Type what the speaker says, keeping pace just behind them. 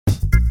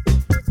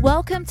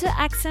Welcome to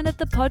Accented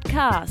the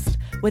podcast,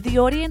 where the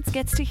audience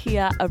gets to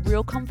hear a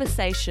real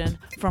conversation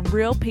from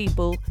real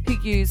people who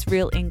use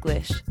real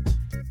English.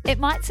 It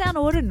might sound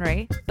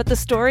ordinary, but the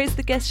stories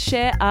the guests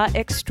share are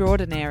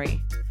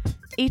extraordinary.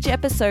 Each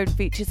episode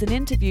features an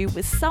interview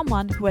with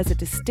someone who has a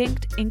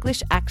distinct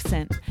English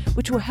accent,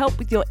 which will help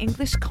with your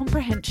English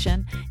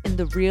comprehension in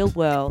the real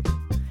world.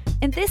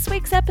 In this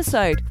week's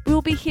episode, we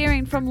will be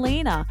hearing from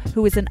Lena,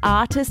 who is an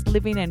artist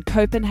living in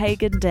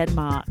Copenhagen,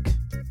 Denmark.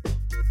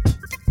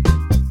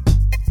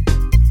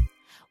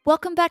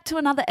 Welcome back to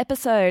another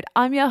episode.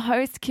 I'm your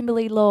host,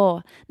 Kimberly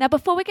Law. Now,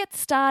 before we get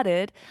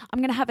started, I'm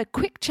going to have a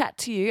quick chat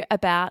to you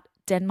about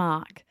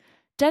Denmark.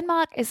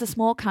 Denmark is a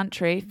small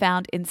country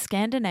found in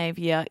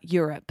Scandinavia,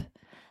 Europe.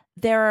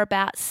 There are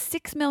about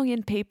 6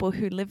 million people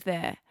who live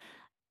there.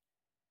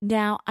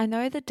 Now, I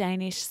know the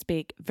Danish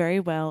speak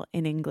very well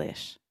in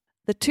English.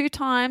 The 2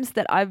 times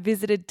that I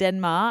visited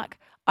Denmark,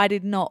 I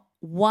did not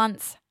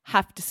once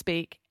have to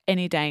speak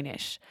any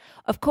Danish.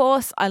 Of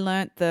course, I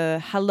learnt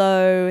the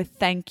hello,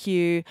 thank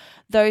you,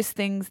 those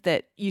things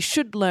that you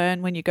should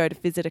learn when you go to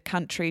visit a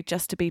country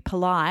just to be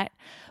polite.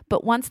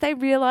 But once they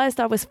realised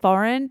I was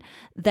foreign,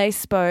 they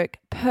spoke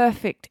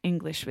perfect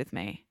English with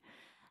me.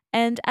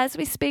 And as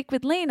we speak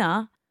with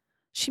Lena,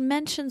 she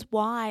mentions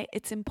why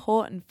it's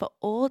important for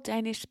all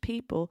Danish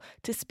people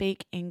to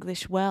speak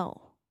English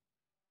well.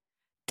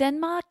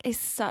 Denmark is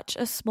such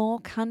a small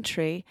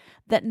country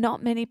that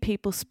not many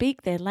people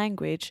speak their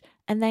language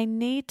and they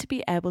need to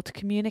be able to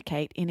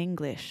communicate in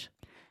English.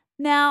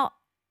 Now,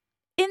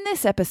 in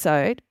this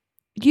episode,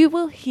 you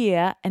will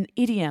hear an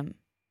idiom.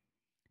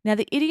 Now,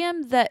 the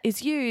idiom that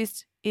is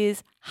used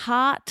is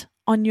heart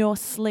on your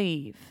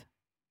sleeve.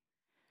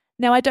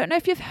 Now, I don't know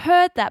if you've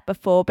heard that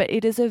before, but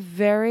it is a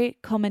very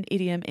common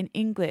idiom in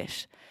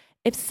English.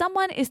 If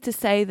someone is to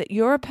say that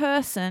you're a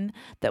person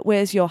that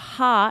wears your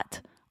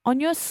heart on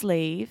your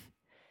sleeve,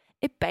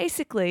 it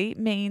basically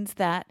means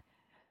that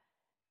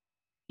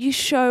you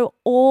show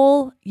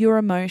all your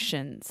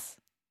emotions.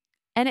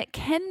 And it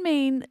can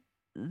mean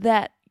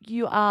that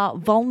you are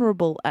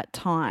vulnerable at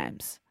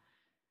times.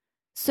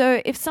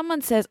 So if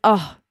someone says,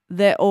 oh,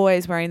 they're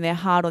always wearing their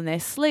heart on their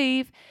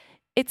sleeve,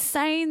 it's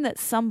saying that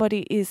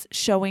somebody is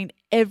showing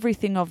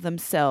everything of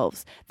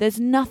themselves. There's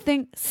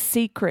nothing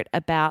secret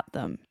about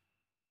them.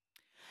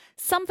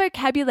 Some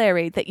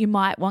vocabulary that you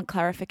might want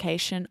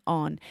clarification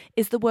on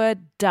is the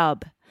word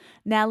dub.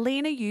 Now,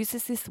 Lena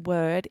uses this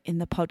word in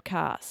the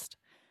podcast.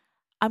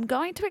 I'm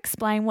going to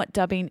explain what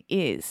dubbing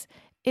is.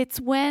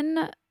 It's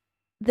when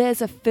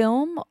there's a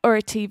film or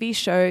a TV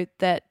show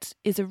that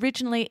is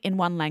originally in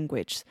one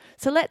language.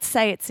 So let's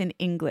say it's in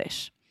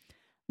English.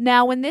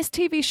 Now, when this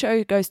TV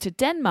show goes to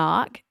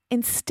Denmark,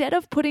 instead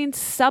of putting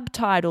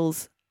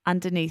subtitles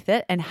underneath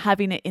it and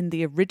having it in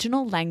the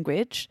original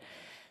language,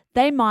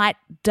 they might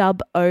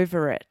dub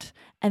over it.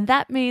 And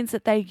that means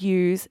that they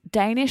use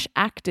Danish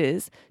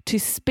actors to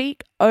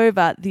speak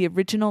over the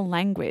original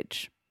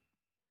language.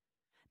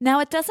 Now,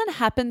 it doesn't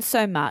happen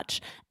so much,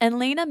 and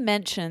Lena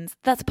mentions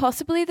that's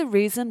possibly the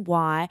reason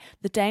why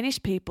the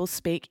Danish people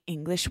speak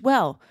English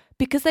well,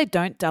 because they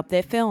don't dub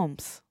their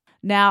films.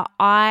 Now,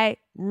 I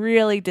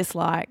really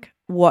dislike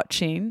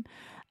watching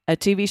a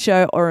TV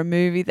show or a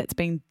movie that's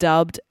been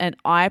dubbed, and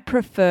I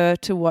prefer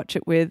to watch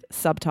it with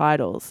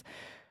subtitles.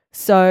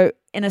 So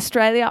in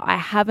Australia, I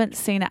haven't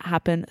seen it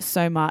happen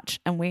so much,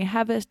 and we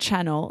have a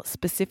channel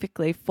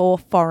specifically for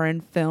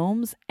foreign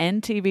films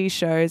and TV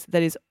shows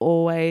that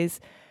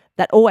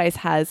always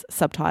has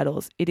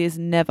subtitles. It is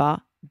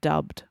never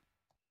dubbed.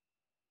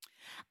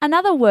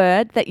 Another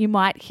word that you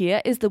might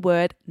hear is the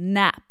word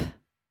nap.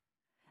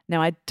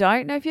 Now, I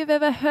don't know if you've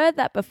ever heard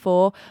that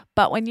before,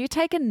 but when you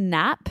take a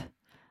nap,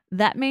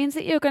 that means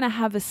that you're going to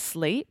have a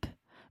sleep,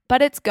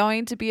 but it's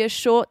going to be a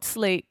short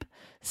sleep.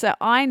 So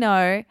I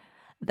know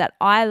that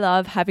I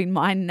love having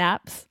my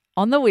naps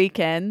on the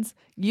weekends,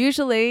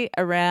 usually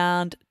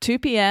around 2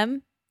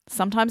 p.m.,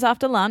 sometimes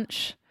after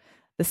lunch.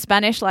 The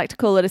Spanish like to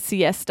call it a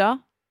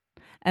siesta,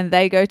 and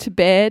they go to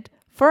bed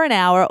for an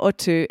hour or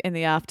 2 in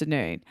the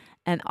afternoon.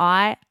 And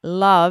I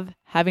love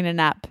having a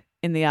nap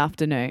in the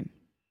afternoon.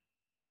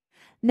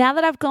 Now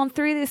that I've gone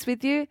through this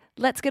with you,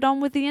 let's get on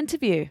with the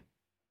interview.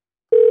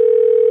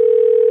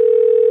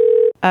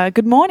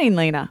 Good morning,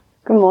 Lena.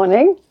 Good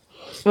morning.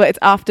 Well, it's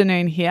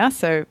afternoon here,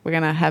 so we're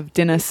going to have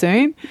dinner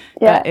soon.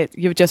 Yeah. But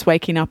you're just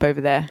waking up over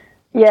there.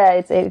 Yeah,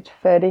 it's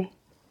 8:30.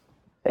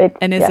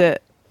 And is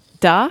it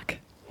dark?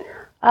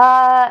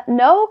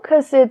 No,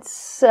 because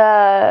it's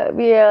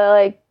we are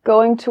like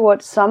going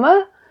towards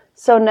summer.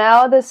 So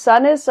now the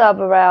sun is up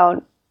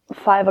around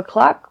 5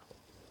 o'clock.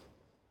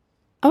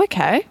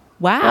 Okay.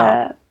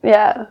 Wow.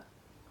 Yeah.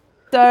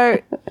 So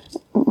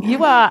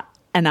you are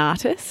an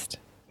artist.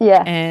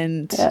 Yeah.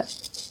 And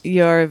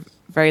you're a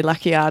very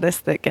lucky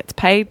artist that gets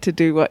paid to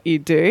do what you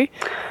do.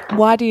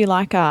 Why do you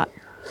like art?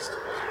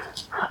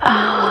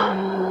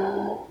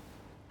 I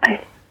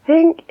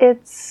think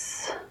it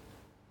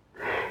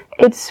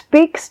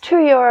speaks to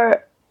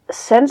your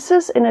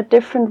senses in a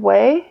different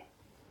way.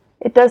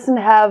 It doesn't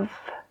have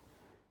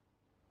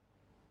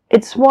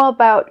it's more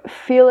about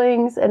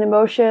feelings and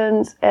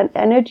emotions and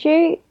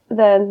energy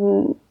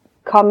than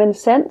common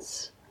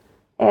sense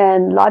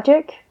and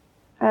logic,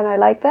 and I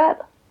like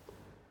that.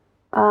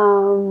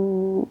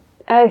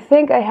 I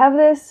think I have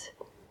this,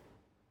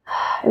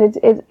 and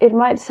it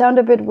might sound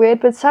a bit weird,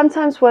 but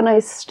sometimes when I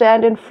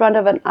stand in front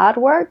of an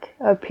artwork,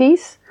 a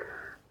piece,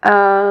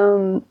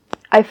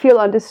 I feel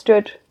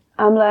understood.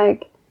 I'm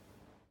like,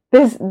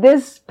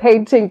 this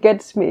painting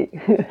gets me.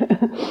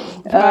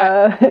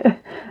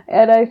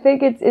 And I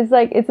think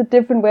it's a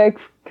different way of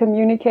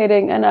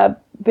communicating, and I've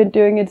been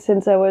doing it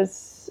since I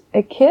was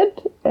a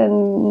kid,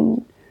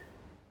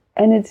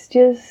 and it's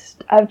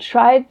just, I've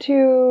tried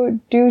to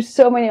do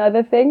so many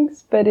other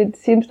things, but it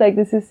seems like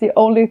this is the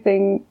only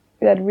thing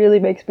that really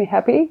makes me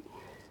happy.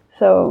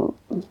 So,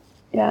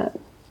 yeah.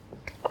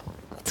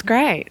 That's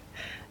great.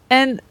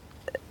 And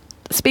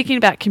speaking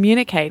about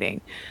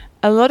communicating,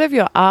 a lot of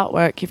your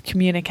artwork you've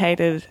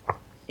communicated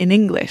in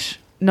English,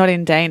 not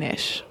in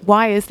Danish.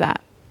 Why is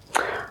that?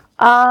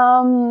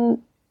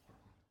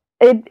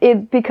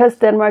 Because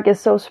Denmark is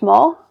so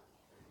small.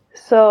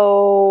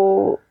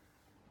 So,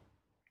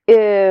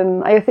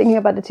 are you thinking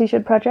about the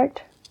T-shirt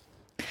project?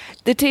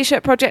 The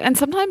T-shirt project, and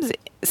sometimes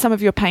some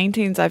of your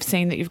paintings I've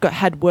seen that you've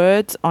had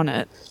words on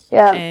it,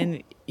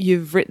 and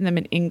you've written them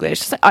in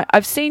English. So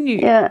I've seen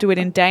you do it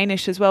in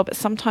Danish as well, but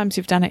sometimes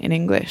you've done it in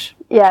English.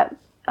 Yeah,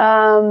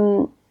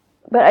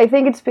 but I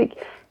think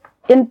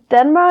in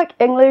Denmark,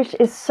 English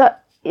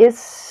is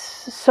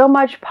so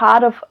much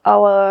part of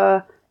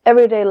our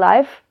everyday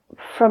life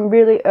from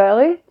really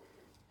early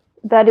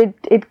that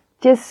it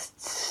just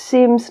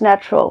seems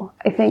natural,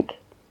 I think.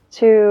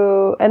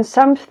 And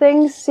some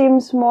things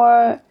seems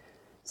more,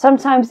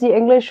 sometimes the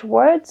English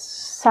words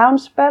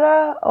sounds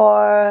better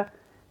or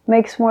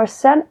makes more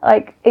sense,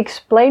 like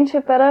explains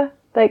it better,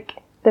 like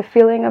the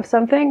feeling of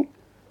something.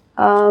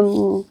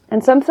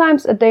 And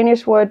sometimes a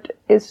Danish word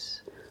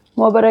is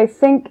more, but I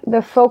think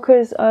the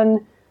focus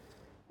on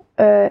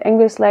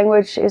English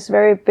language is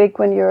very big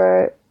when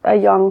you're a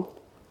young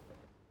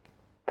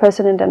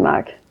person in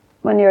Denmark,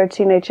 when you're a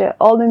teenager.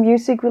 All the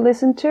music we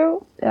listen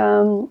to,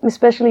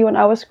 especially when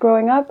I was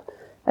growing up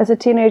as a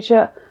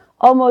teenager,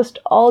 almost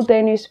all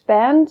Danish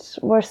bands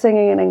were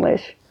singing in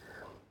English.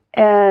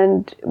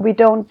 And we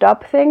don't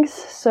dub things,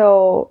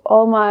 so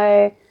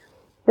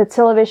the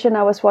television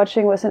I was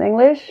watching was in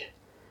English.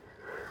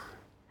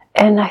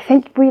 And I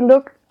think we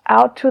look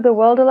out to the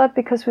world a lot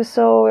because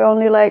we're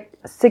only like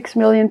 6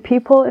 million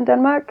people in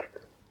Denmark.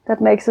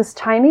 That makes us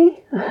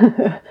tiny.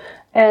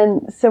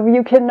 And so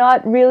you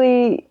cannot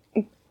really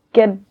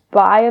get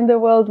by in the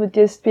world with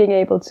just being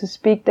able to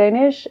speak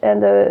Danish.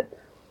 And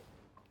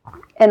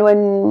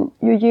when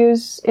you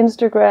use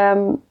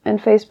Instagram and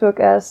Facebook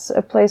as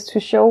a place to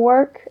show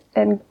work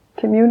and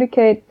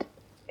communicate,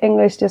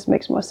 English just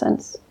makes more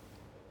sense.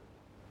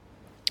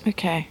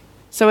 Okay.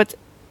 So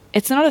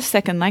it's not a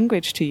second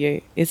language to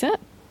you, is it?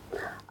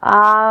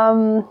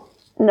 No,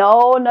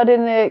 not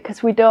in it,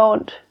 because we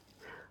don't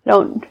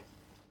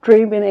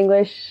dream in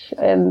English,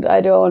 and I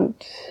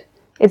don't.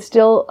 It's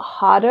still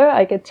harder.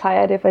 I get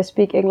tired if I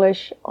speak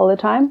English all the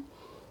time.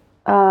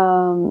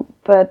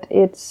 But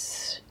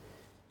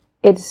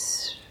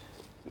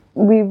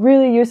we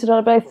really use it a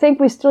lot, but I think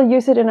we still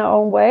use it in our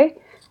own way.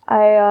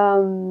 I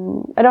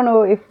don't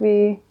know if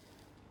we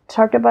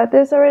talked about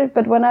this already,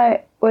 but when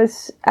I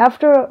was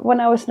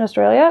in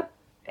Australia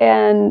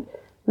and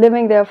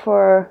living there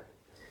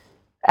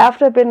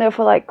after I've been there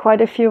for like quite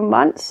a few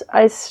months,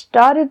 I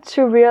started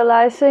to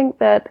realizing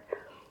that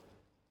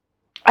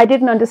I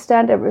didn't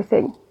understand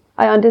everything.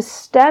 I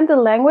understand the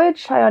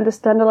language, I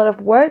understand a lot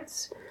of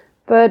words,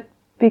 but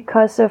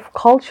because of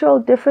cultural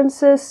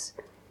differences,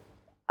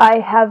 I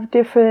have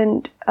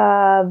different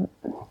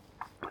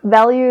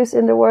values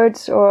in the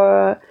words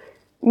or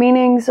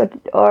meanings,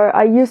 or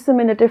I use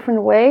them in a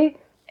different way.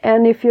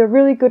 And if you're a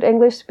really good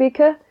English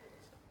speaker,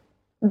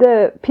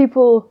 the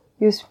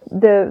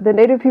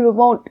native people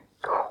won't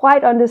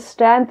quite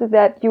understand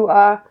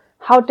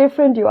how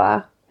different you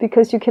are,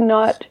 because you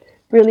cannot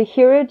really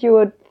hear it. You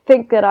would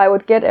think that I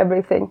would get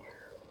everything,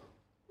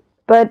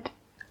 but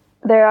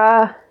there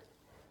are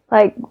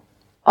like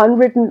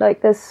unwritten,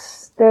 like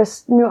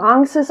there's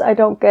nuances I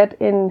don't get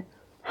in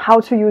how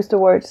to use the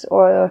words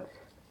or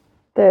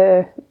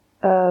the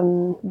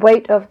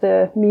weight of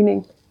the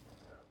meaning.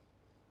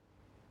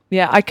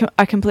 Yeah,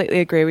 I completely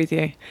agree with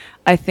you.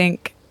 I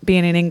think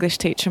being an English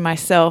teacher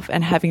myself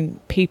and having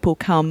people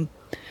come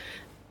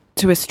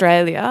to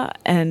Australia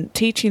and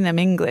teaching them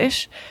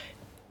English,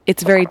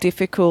 it's very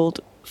difficult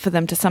for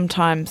them to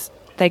sometimes,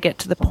 they get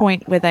to the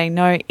point where they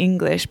know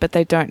English but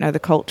they don't know the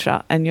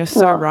culture. And you're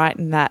so right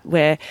in that,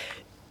 where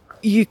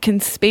you can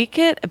speak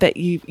it, but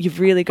you've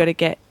really got to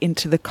get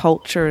into the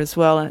culture as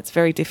well, and it's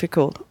very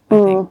difficult,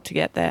 I think, to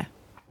get there.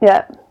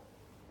 Yeah.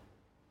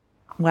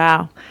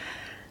 Wow.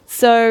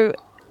 So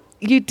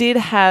you did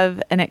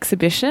have an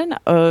exhibition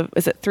of,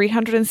 is it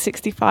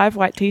 365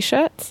 white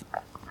T-shirts?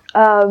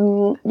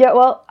 Yeah,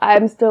 well, I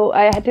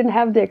didn't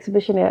have the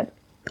exhibition yet.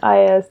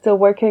 I still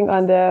working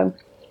on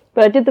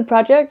but I did the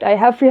project. I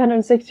have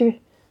 365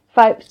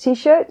 5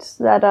 T-shirts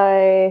that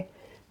I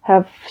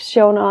have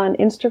shown on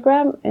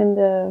Instagram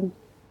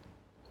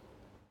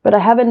but I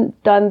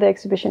haven't done the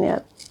exhibition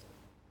yet.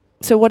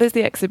 So what is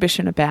the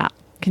exhibition about?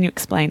 Can you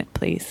explain it,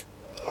 please?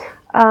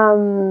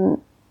 The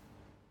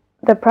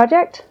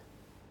project?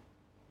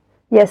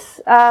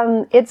 Yes.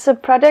 It's a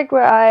project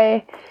where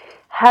I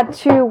had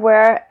to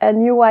wear a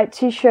new white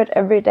T-shirt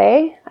every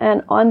day,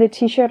 and on the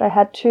T-shirt I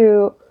had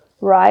to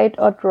write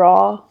or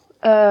draw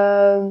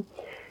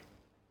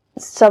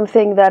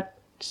something that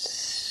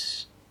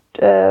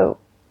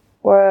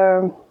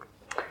were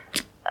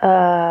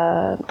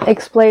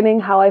explaining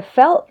how I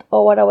felt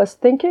or what I was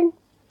thinking.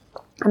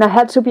 And I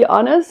had to be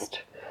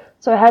honest.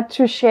 So I had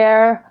to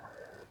share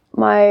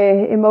my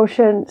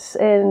emotions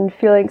and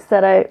feelings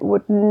that I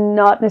would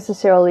not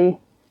necessarily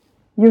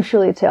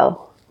usually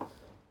tell.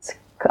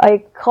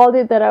 I called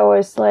it that I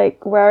was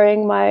like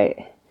wearing my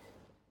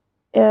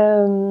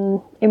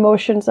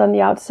emotions on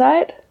the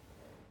outside.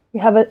 We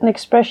have an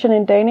expression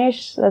in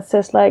Danish that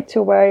says like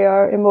to wear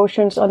your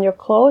emotions on your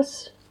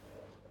clothes.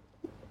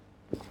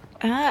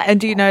 And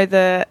do you know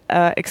the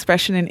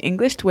expression in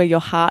English, to wear your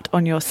heart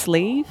on your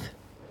sleeve?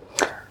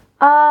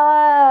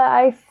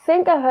 I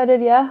think I heard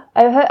it, yeah.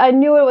 I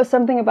knew it was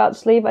something about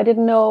sleeve. I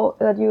didn't know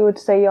that you would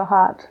say your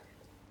heart.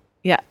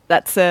 Yeah,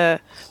 that's a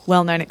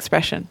well-known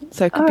expression.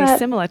 So it could be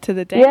similar to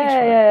the Danish one.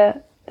 Yeah,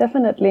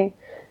 definitely.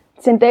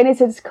 It's in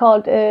Danish, it's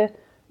called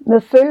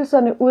med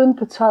følelserne uden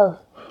på tøjet.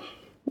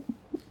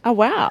 Oh,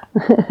 wow.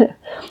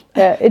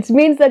 Yeah, it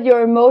means that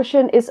your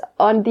emotion is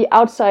on the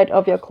outside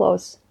of your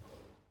clothes.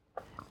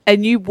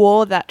 And you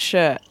wore that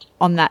shirt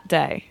on that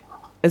day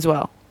as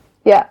well?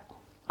 Yeah.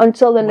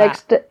 Until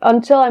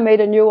until I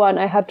made a new one,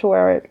 I had to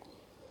wear it.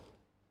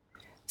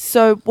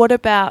 So what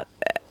about,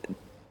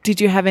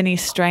 did you have any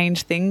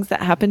strange things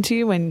that happened to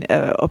you when,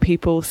 or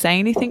people say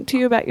anything to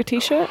you about your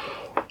T-shirt?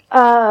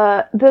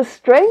 The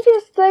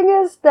strangest thing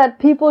is that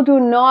people do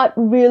not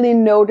really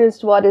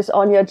notice what is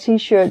on your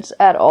T-shirts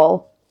at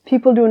all.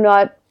 People do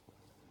not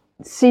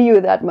see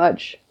you that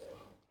much.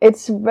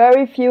 It's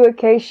very few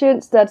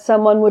occasions that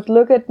someone would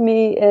look at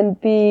me and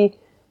be,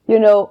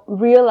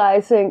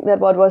 realizing that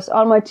what was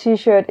on my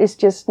T-shirt is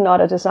just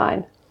not a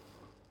design.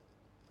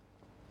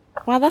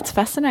 Wow, that's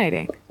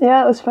fascinating.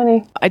 Yeah, it was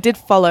funny. I did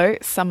follow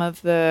some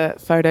of the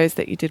photos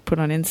that you did put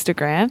on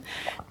Instagram,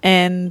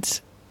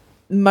 and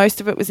most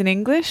of it was in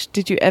English.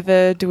 Did you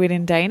ever do it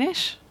in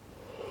Danish?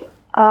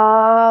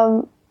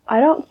 I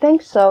don't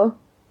think so.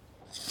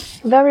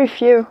 Very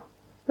few.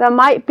 There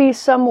might be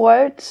some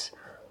words,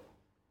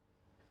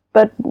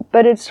 but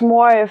it's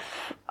more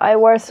if I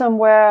were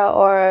somewhere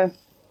or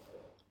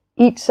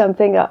eat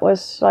something that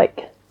was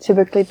like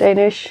typically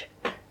Danish,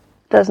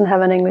 doesn't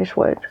have an English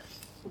word.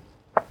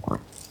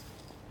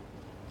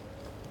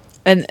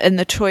 And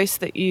the choice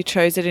that you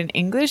chose it in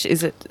English,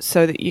 is it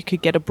so that you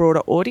could get a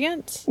broader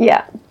audience?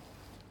 Yeah.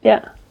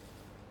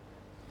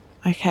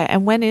 Okay,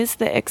 and when is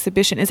the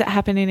exhibition? Is it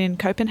happening in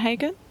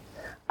Copenhagen?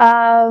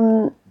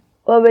 Well,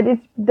 but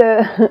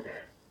the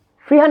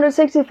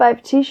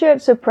 365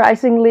 T-shirt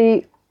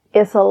surprisingly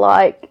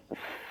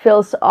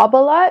fills up a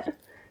lot.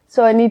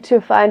 So I need to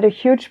find a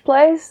huge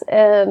place,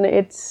 and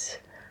it's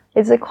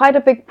quite a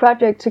big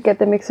project to get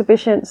them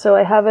exhibition. So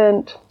I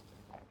haven't.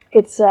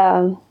 It's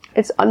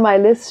on my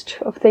list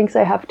of things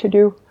I have to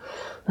do.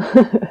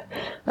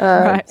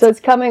 Right. So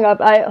it's coming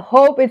up. I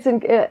hope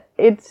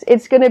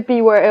it's going to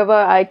be wherever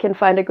I can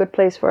find a good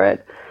place for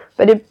it.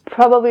 But it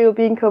probably will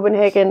be in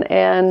Copenhagen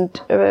and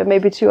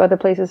maybe 2 other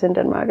places in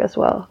Denmark as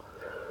well.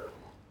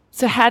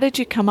 So how did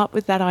you come up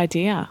with that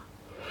idea?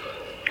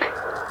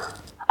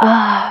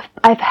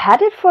 I've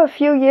had it for a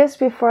few years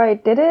before I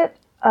did it.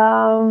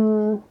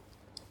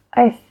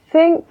 I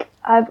think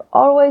I've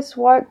always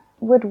worked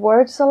with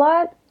words a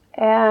lot,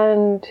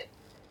 and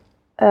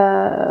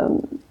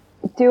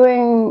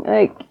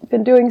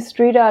been doing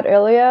street art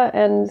earlier,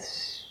 and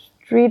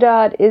street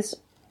art is,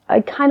 I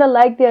kind of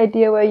like the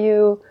idea where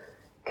you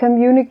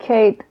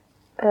communicate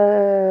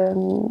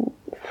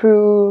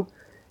through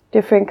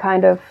different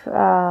kind of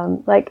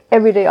like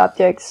everyday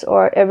objects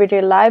or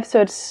everyday life.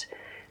 So it's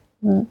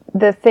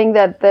the thing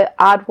that the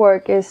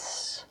artwork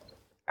is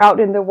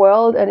out in the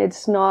world and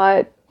it's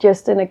not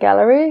just in a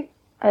gallery.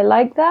 I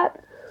like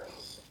that.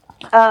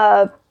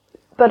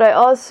 But I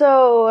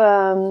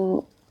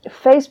also,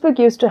 Facebook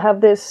used to have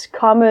this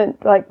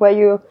comment, like when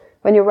you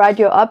write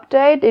your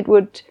update, it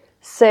would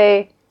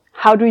say,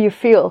 how do you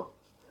feel?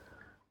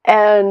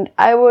 And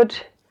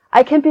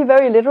I can be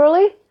very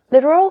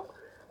literal.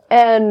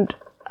 And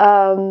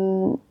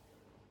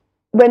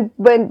when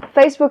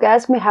Facebook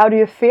asked me, how do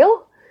you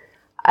feel?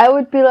 I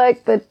would be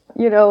like, but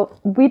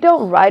we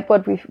don't write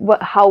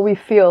how we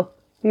feel.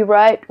 We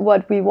write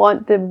what we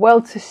want the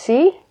world to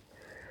see.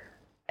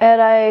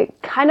 And I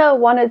kind of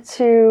wanted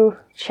to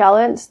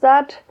challenge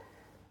that.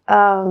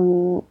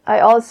 I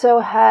also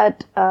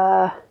had,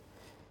 I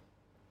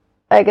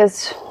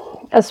guess,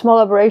 a small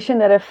operation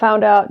that I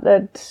found out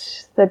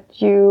that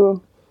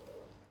you,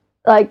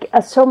 like,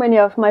 so many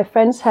of my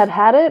friends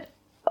had it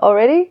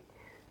already,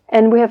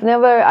 and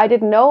I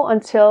didn't know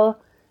until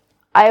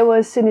I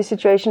was in a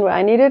situation where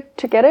I needed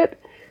to get it.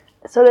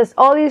 So there's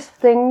all these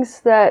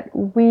things that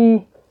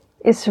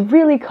it's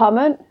really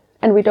common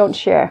and we don't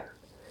share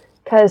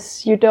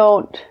because you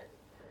don't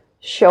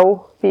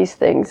show these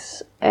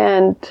things.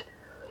 And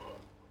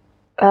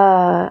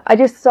I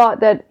just thought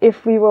that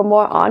if we were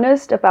more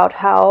honest about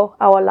how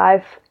our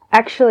life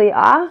actually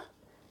are,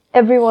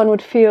 everyone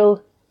would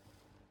feel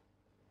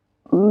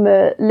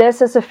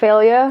less as a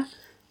failure,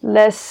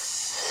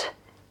 less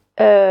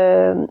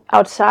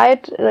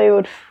outside. They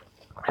would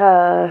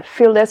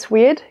feel less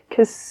weird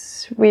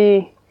because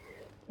we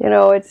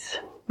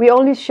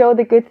only show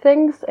the good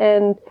things,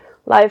 and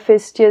life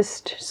is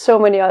just so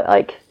many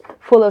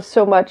full of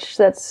so much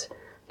that's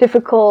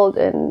difficult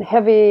and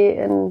heavy,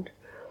 and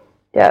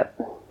yeah.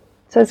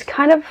 So it's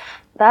kind of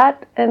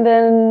that, and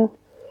then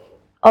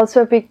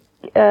also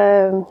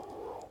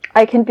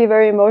I can be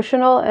very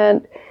emotional,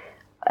 and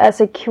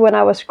when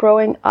I was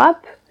growing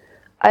up,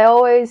 I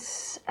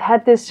always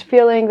had this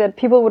feeling that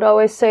people would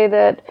always say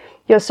that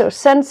you're so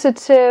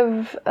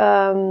sensitive,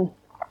 and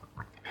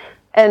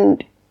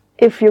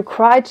if you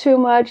cry too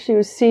much,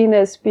 you're seen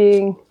as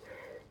being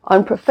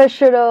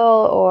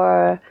unprofessional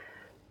or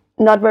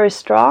not very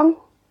strong.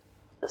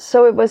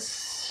 So it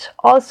was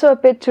also a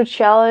bit to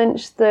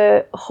challenge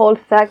the whole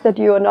fact that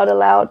you are not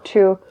allowed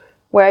to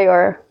wear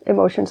your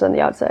emotions on the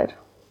outside.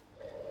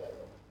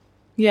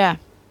 Yeah.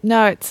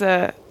 No,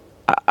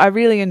 I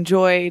really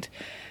enjoyed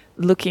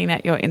looking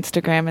at your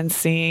Instagram and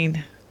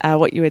seeing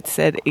what you had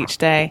said each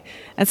day.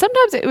 And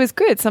sometimes it was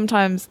good.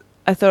 Sometimes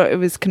I thought it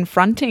was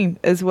confronting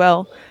as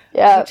well.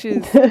 Yeah. Which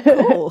is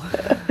cool.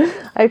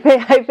 I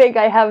think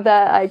I have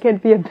that. I can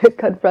be a bit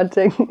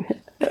confronting.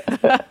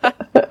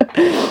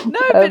 No,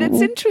 but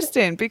it's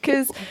interesting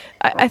because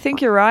I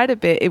think you're right a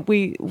bit.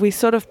 We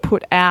sort of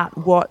put out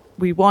what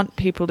we want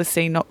people to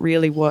see, not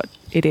really what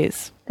it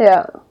is.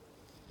 Yeah.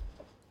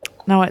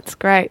 No, it's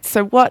great.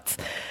 So what's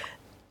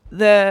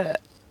the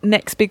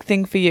next big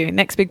thing for you,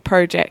 next big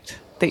project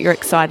that you're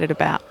excited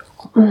about?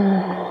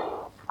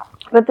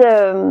 But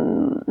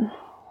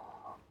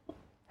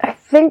I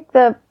think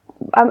the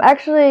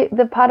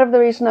part of the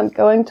reason I'm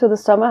going to the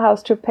summer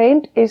house to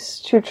paint is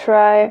to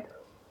try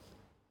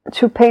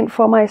to paint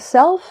for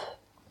myself,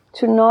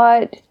 to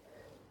not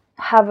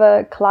have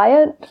a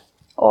client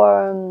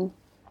or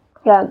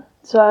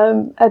so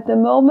I'm at the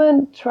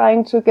moment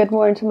trying to get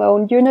more into my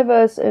own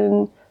universe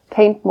and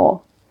paint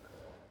more.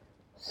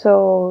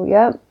 So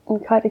yeah, I'm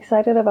quite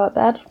excited about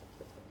that.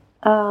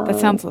 That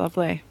sounds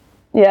lovely.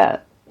 Yeah,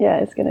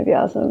 it's going to be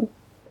awesome.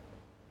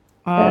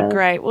 Oh,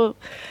 great. Well,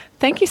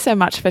 thank you so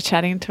much for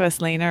chatting to us,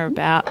 Lena,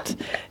 about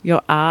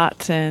your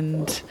art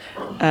and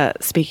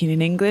speaking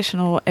in English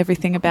and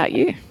everything about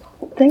you.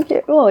 Thank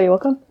you. Oh, you're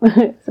welcome.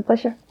 It's a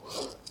pleasure.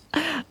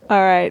 All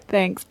right.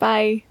 Thanks.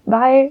 Bye.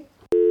 Bye.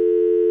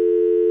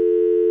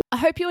 I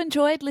hope you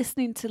enjoyed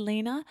listening to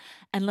Lena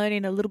and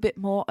learning a little bit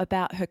more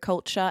about her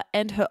culture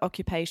and her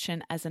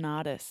occupation as an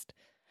artist.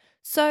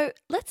 So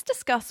let's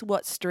discuss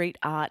what street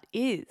art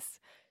is.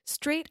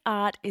 Street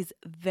art is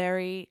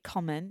very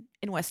common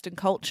in Western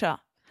culture.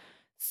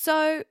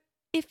 So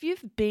if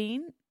you've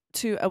been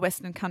to a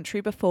Western country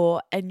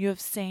before and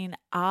you've seen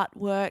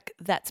artwork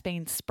that's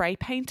been spray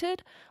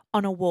painted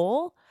on a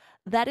wall,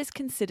 that is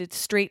considered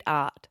street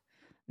art.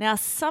 Now,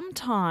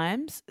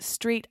 sometimes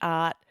street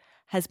art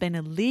has been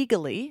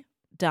illegally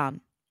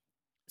done.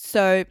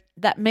 So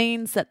that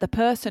means that the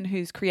person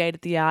who's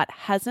created the art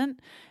hasn't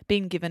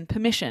been given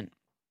permission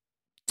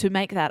to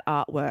make that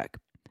artwork.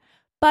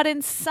 But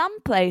in some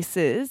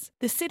places,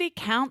 the city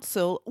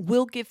council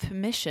will give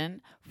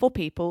permission for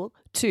people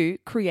to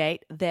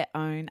create their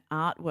own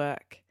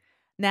artwork.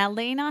 Now,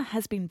 Lena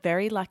has been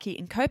very lucky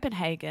in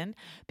Copenhagen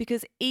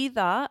because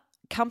either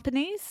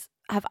companies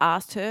have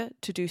asked her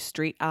to do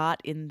street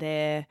art in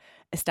their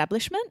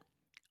establishment,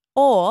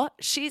 or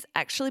she's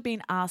actually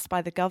been asked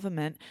by the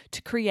government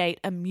to create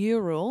a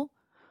mural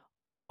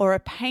or a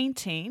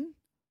painting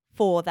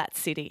for that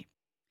city.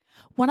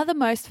 One of the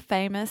most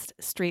famous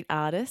street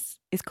artists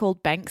is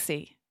called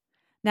Banksy.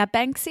 Now,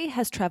 Banksy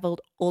has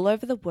travelled all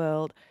over the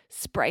world,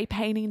 spray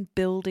painting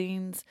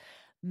buildings,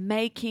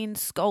 making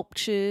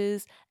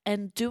sculptures,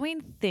 and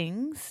doing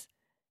things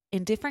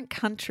in different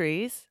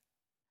countries,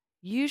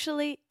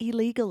 usually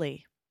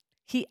illegally.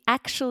 He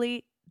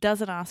actually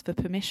doesn't ask for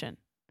permission.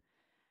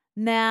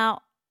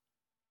 Now,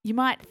 you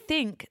might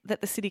think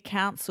that the city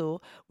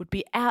council would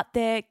be out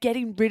there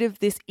getting rid of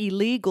this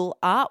illegal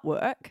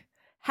artwork.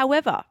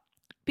 However,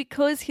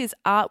 because his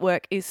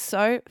artwork is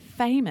so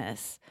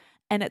famous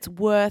and it's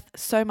worth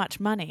so much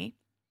money,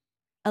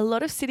 a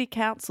lot of city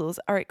councils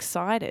are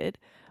excited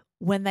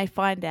when they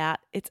find out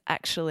it's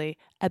actually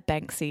a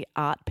Banksy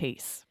art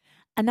piece.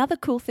 Another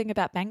cool thing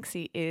about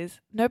Banksy is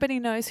nobody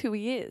knows who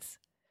he is.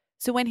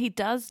 So when he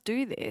does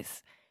do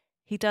this,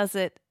 he does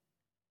it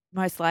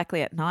most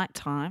likely at night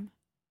time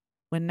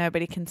when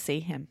nobody can see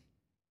him.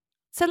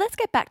 So let's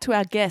get back to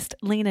our guest,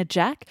 Lena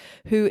Jack,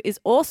 who is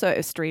also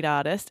a street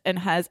artist and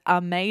has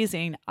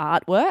amazing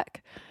artwork.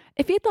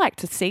 If you'd like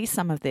to see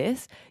some of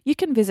this, you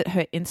can visit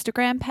her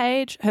Instagram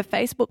page, her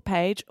Facebook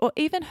page, or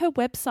even her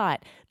website,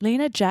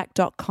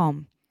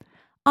 lenajack.com.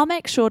 I'll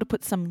make sure to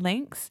put some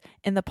links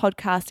in the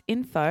podcast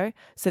info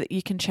so that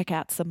you can check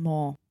out some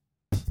more.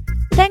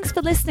 Thanks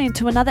for listening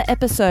to another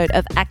episode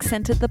of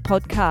Accented the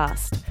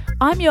Podcast.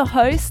 I'm your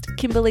host,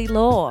 Kimberly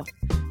Law.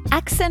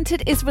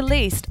 Accented is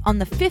released on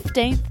the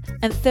 15th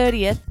and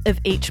 30th of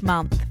each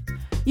month.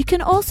 You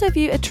can also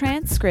view a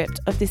transcript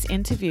of this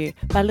interview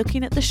by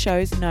looking at the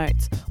show's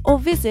notes or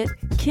visit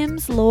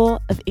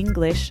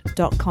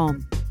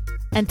kimslawoфenglish.com.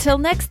 Until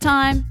next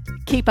time,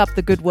 keep up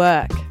the good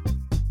work.